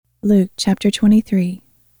Luke chapter 23.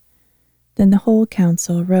 Then the whole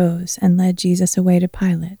council rose and led Jesus away to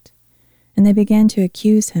Pilate. And they began to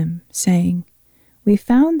accuse him, saying, "We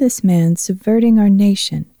found this man subverting our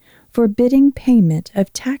nation, forbidding payment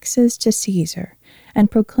of taxes to Caesar,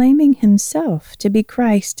 and proclaiming himself to be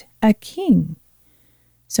Christ, a king."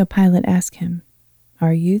 So Pilate asked him,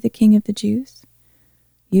 "Are you the king of the Jews?"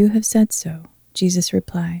 "You have said so," Jesus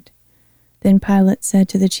replied. Then Pilate said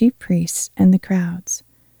to the chief priests and the crowds,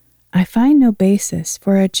 "I find no basis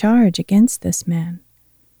for a charge against this man."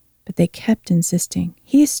 But they kept insisting,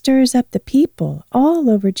 "He stirs up the people all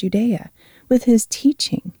over Judea with his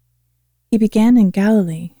teaching. He began in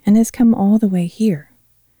Galilee and has come all the way here."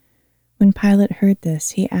 When Pilate heard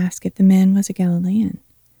this, he asked if the man was a Galilean.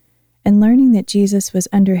 And learning that Jesus was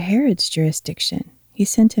under Herod's jurisdiction, he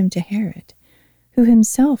sent him to Herod, who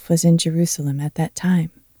himself was in Jerusalem at that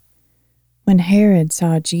time. When Herod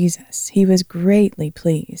saw Jesus, he was greatly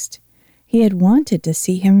pleased. He had wanted to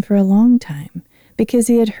see him for a long time, because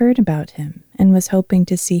he had heard about him and was hoping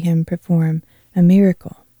to see him perform a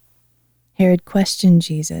miracle. Herod questioned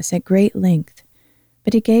Jesus at great length,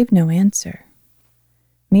 but he gave no answer.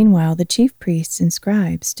 Meanwhile, the chief priests and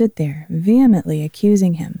scribes stood there, vehemently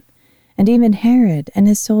accusing him, and even Herod and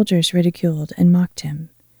his soldiers ridiculed and mocked him.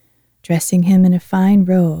 Dressing him in a fine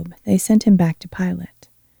robe, they sent him back to Pilate.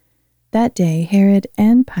 That day, Herod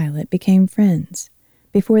and Pilate became friends.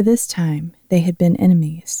 Before this time, they had been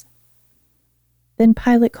enemies. Then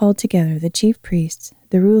Pilate called together the chief priests,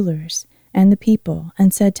 the rulers, and the people,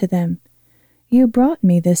 and said to them, "You brought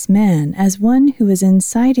me this man as one who is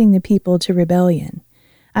inciting the people to rebellion.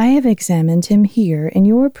 I have examined him here in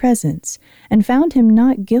your presence and found him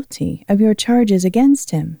not guilty of your charges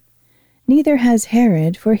against him. Neither has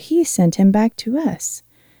Herod, for he sent him back to us.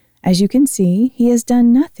 As you can see, he has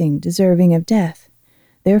done nothing deserving of death.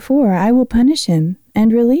 Therefore I will punish him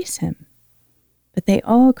and release him." But they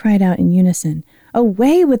all cried out in unison,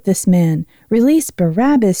 "Away with this man! Release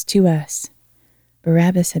Barabbas to us!"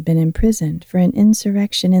 Barabbas had been imprisoned for an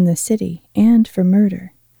insurrection in the city and for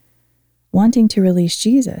murder. Wanting to release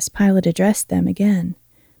Jesus, Pilate addressed them again,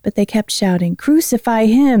 but they kept shouting, "Crucify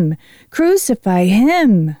him! Crucify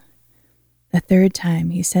him!" The third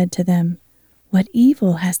time he said to them, "What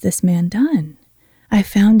evil has this man done? I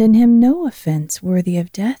found in him no offense worthy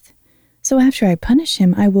of death, so after I punish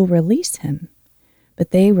him, I will release him."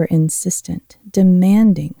 But they were insistent,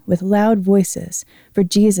 demanding with loud voices for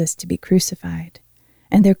Jesus to be crucified,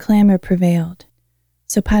 and their clamor prevailed.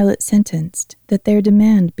 So Pilate sentenced that their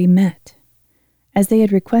demand be met. As they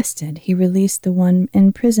had requested, he released the one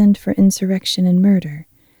imprisoned for insurrection and murder,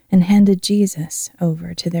 and handed Jesus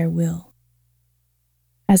over to their will.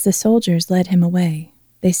 As the soldiers led him away,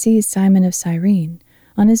 they seized Simon of Cyrene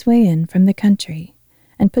on his way in from the country,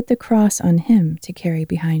 and put the cross on him to carry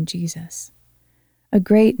behind Jesus. A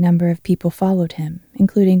great number of people followed him,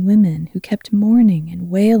 including women who kept mourning and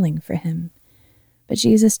wailing for him. But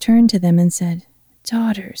Jesus turned to them and said,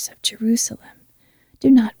 "Daughters of Jerusalem, do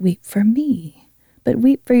not weep for me, but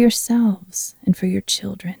weep for yourselves and for your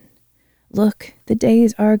children. Look, the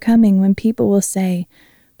days are coming when people will say,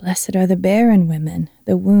 'Blessed are the barren women,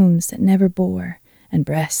 the wombs that never bore, and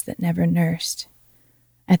breasts that never nursed.'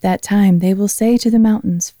 At that time they will say to the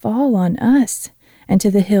mountains, 'Fall on us,' and to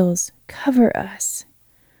the hills, 'Cover us.'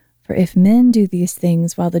 For if men do these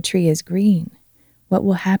things while the tree is green, what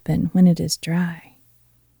will happen when it is dry?"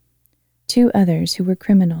 2 others who were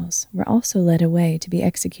criminals were also led away to be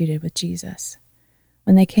executed with Jesus.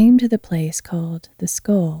 When they came to the place called the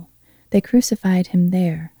Skull, they crucified him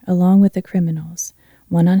there, along with the criminals,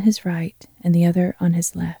 one on his right and the other on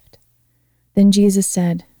his left. Then Jesus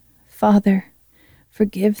said, "Father,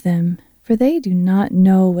 forgive them, for they do not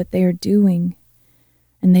know what they are doing."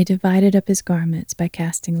 And they divided up his garments by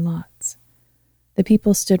casting lots. The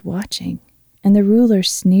people stood watching, and the ruler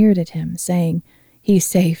sneered at him, saying, "He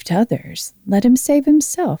saved others. Let him save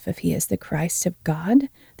himself if he is the Christ of God,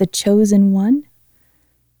 the chosen one."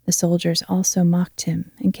 The soldiers also mocked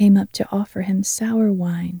him and came up to offer him sour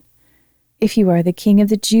wine. "If you are the king of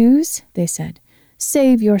the Jews," they said,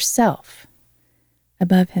 "save yourself."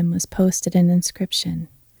 Above him was posted an inscription,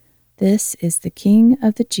 "This is the King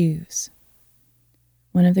of the Jews."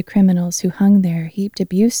 One of the criminals who hung there heaped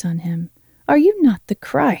abuse on him. "Are you not the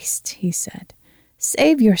Christ?" he said.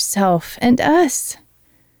 "Save yourself and us."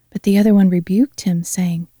 But the other one rebuked him,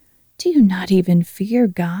 saying, "Do you not even fear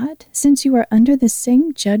God, since you are under the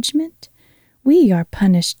same judgment? We are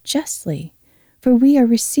punished justly, for we are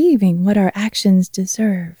receiving what our actions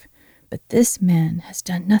deserve, but this man has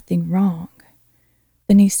done nothing wrong."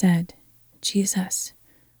 Then he said, "Jesus,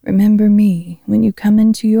 remember me when you come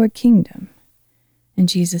into your kingdom." And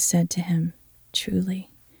Jesus said to him, "Truly,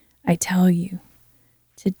 I tell you,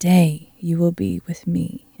 today you will be with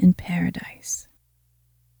me in paradise."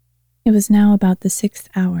 It was now about the 6th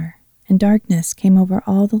hour, and darkness came over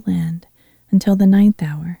all the land until the 9th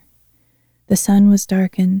hour. The sun was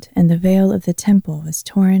darkened, and the veil of the temple was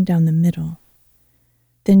torn down the middle.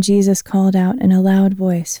 Then Jesus called out in a loud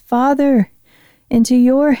voice, "Father, into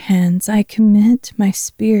your hands I commit my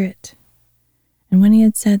spirit." And when he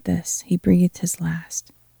had said this, he breathed his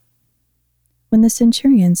last. When the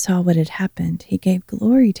centurion saw what had happened, he gave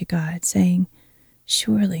glory to God, saying,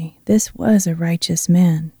 "Surely this was a righteous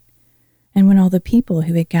man." And when all the people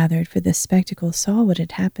who had gathered for this spectacle saw what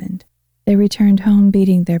had happened, they returned home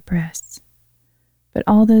beating their breasts. But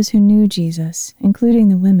all those who knew Jesus, including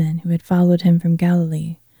the women who had followed him from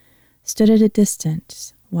Galilee, stood at a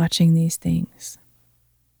distance watching these things.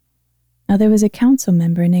 Now there was a council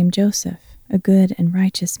member named Joseph, a good and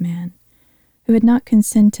righteous man, who had not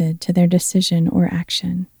consented to their decision or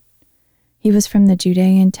action. He was from the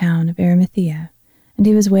Judean town of Arimathea, and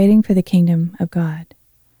he was waiting for the kingdom of God.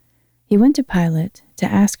 He went to Pilate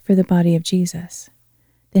to ask for the body of Jesus.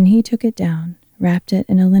 Then he took it down, wrapped it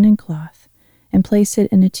in a linen cloth, and placed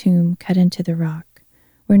it in a tomb cut into the rock,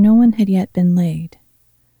 where no one had yet been laid.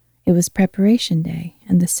 It was preparation day,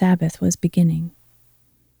 and the Sabbath was beginning.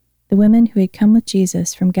 The women who had come with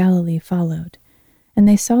Jesus from Galilee followed, and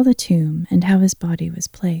they saw the tomb and how his body was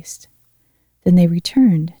placed. Then they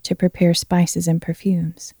returned to prepare spices and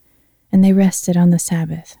perfumes, and they rested on the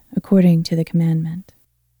Sabbath, according to the commandment.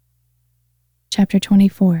 Chapter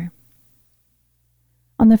 24.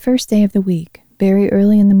 On the first day of the week, very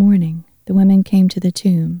early in the morning, the women came to the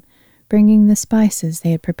tomb, bringing the spices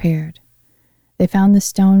they had prepared. They found the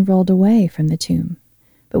stone rolled away from the tomb,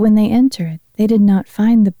 but when they entered, they did not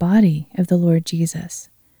find the body of the Lord Jesus.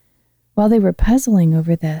 While they were puzzling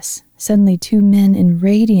over this, suddenly 2 men in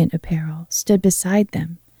radiant apparel stood beside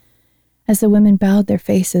them. As the women bowed their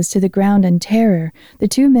faces to the ground in terror, the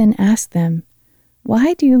 2 men asked them,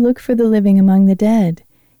 "Why do you look for the living among the dead?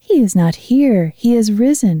 He is not here, he is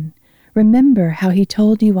risen. Remember how he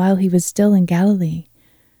told you while he was still in Galilee.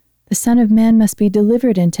 The Son of Man must be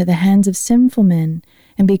delivered into the hands of sinful men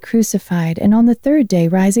and be crucified, and on the 3rd day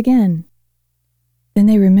rise again." Then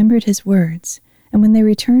they remembered his words, and when they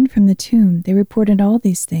returned from the tomb, they reported all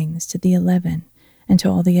these things to the 11 and to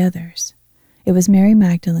all the others. It was Mary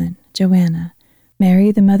Magdalene, Joanna,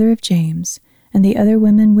 Mary the mother of James, and the other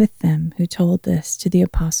women with them who told this to the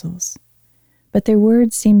apostles. But their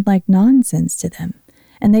words seemed like nonsense to them,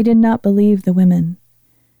 and they did not believe the women.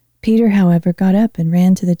 Peter, however, got up and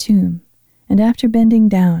ran to the tomb, and after bending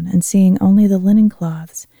down and seeing only the linen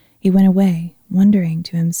cloths, he went away, wondering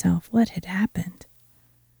to himself what had happened.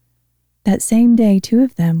 That same day 2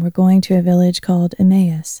 of them were going to a village called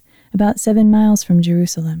Emmaus, about 7 miles from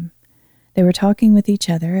Jerusalem. They were talking with each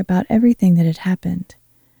other about everything that had happened,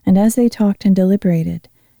 and as they talked and deliberated,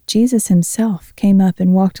 Jesus himself came up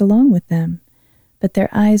and walked along with them, but their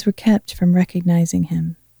eyes were kept from recognizing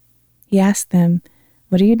him. He asked them,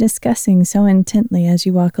 "What are you discussing so intently as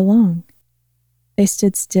you walk along?" They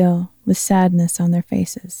stood still, with sadness on their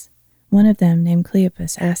faces. One of them, named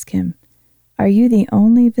Cleopas, asked him, "Are you the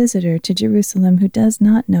only visitor to Jerusalem who does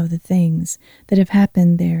not know the things that have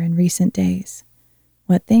happened there in recent days?"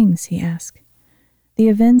 "What things?" he asked. "The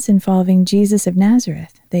events involving Jesus of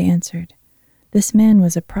Nazareth," they answered. "This man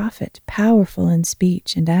was a prophet, powerful in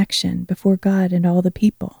speech and action before God and all the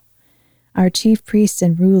people. Our chief priests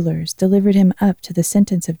and rulers delivered him up to the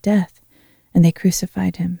sentence of death, and they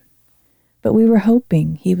crucified him. But we were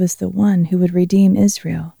hoping he was the one who would redeem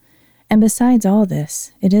Israel. And besides all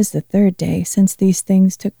this, it is the 3rd day since these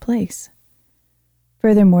things took place.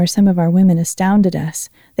 Furthermore, some of our women astounded us.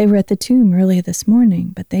 They were at the tomb early this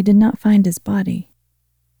morning, but they did not find his body.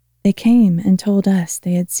 They came and told us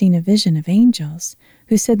they had seen a vision of angels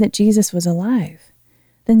who said that Jesus was alive.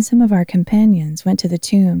 Then some of our companions went to the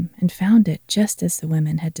tomb and found it just as the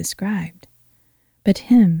women had described. But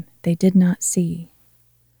him they did not see."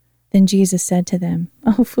 Then Jesus said to them,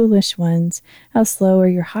 "O foolish ones, how slow are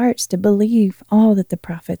your hearts to believe all that the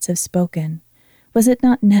prophets have spoken? Was it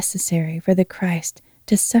not necessary for the Christ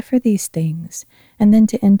to suffer these things and then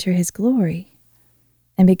to enter his glory?"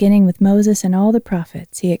 And beginning with Moses and all the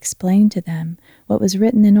prophets, he explained to them what was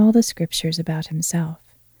written in all the scriptures about himself.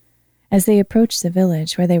 As they approached the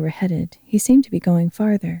village where they were headed, he seemed to be going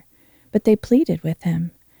farther, but they pleaded with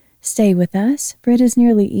him, "Stay with us, for it is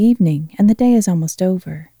nearly evening, and the day is almost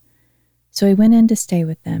over." So he went in to stay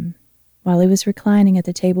with them. While he was reclining at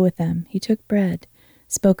the table with them, he took bread,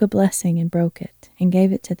 spoke a blessing, and broke it, and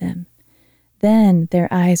gave it to them. Then their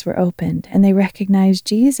eyes were opened, and they recognized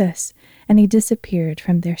Jesus, and he disappeared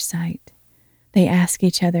from their sight. They asked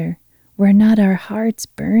each other, "Were not our hearts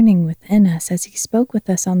burning within us as he spoke with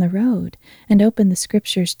us on the road and opened the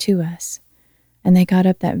scriptures to us?" And they got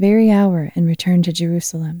up that very hour and returned to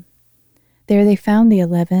Jerusalem. There they found the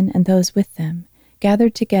 11 and those with them,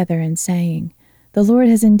 gathered together and saying, "The Lord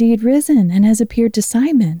has indeed risen and has appeared to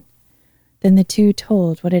Simon." Then the two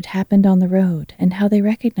told what had happened on the road and how they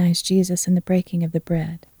recognized Jesus in the breaking of the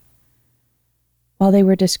bread. While they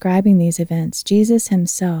were describing these events, Jesus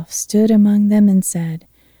himself stood among them and said,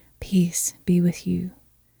 "Peace be with you."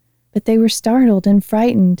 But they were startled and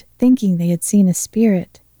frightened, thinking they had seen a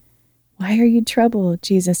spirit. "Why are you troubled?"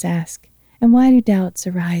 Jesus asked, "and why do doubts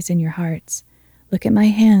arise in your hearts? Look at my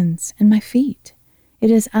hands and my feet. It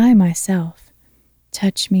is I myself.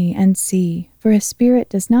 Touch me and see, for a spirit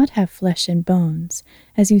does not have flesh and bones,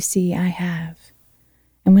 as you see I have."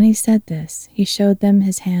 And when he said this, he showed them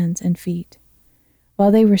his hands and feet.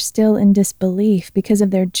 While they were still in disbelief because of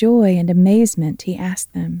their joy and amazement, he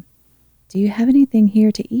asked them, "Do you have anything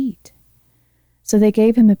here to eat?" So they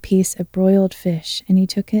gave him a piece of broiled fish, and he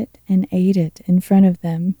took it and ate it in front of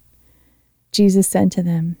them. Jesus said to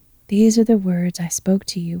them, "These are the words I spoke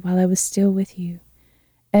to you while I was still with you.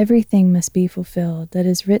 Everything must be fulfilled that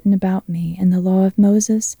is written about me in the law of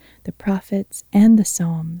Moses, the prophets, and the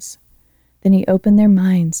Psalms." Then he opened their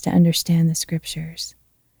minds to understand the scriptures.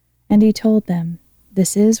 And he told them,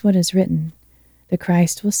 "This is what is written. The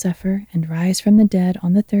Christ will suffer and rise from the dead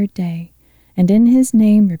on the third day, and in his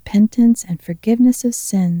name repentance and forgiveness of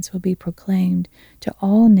sins will be proclaimed to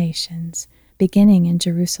all nations, beginning in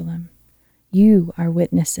Jerusalem. You are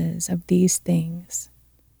witnesses of these things.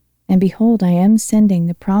 And behold, I am sending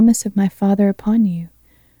the promise of my Father upon you,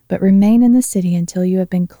 but remain in the city until you have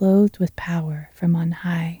been clothed with power from on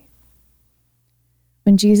high."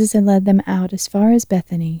 When Jesus had led them out as far as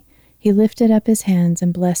Bethany, he lifted up his hands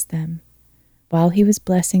and blessed them. While he was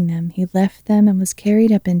blessing them, he left them and was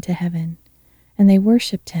carried up into heaven. And they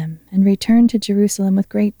worshipped him and returned to Jerusalem with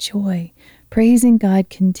great joy, praising God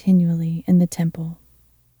continually in the temple.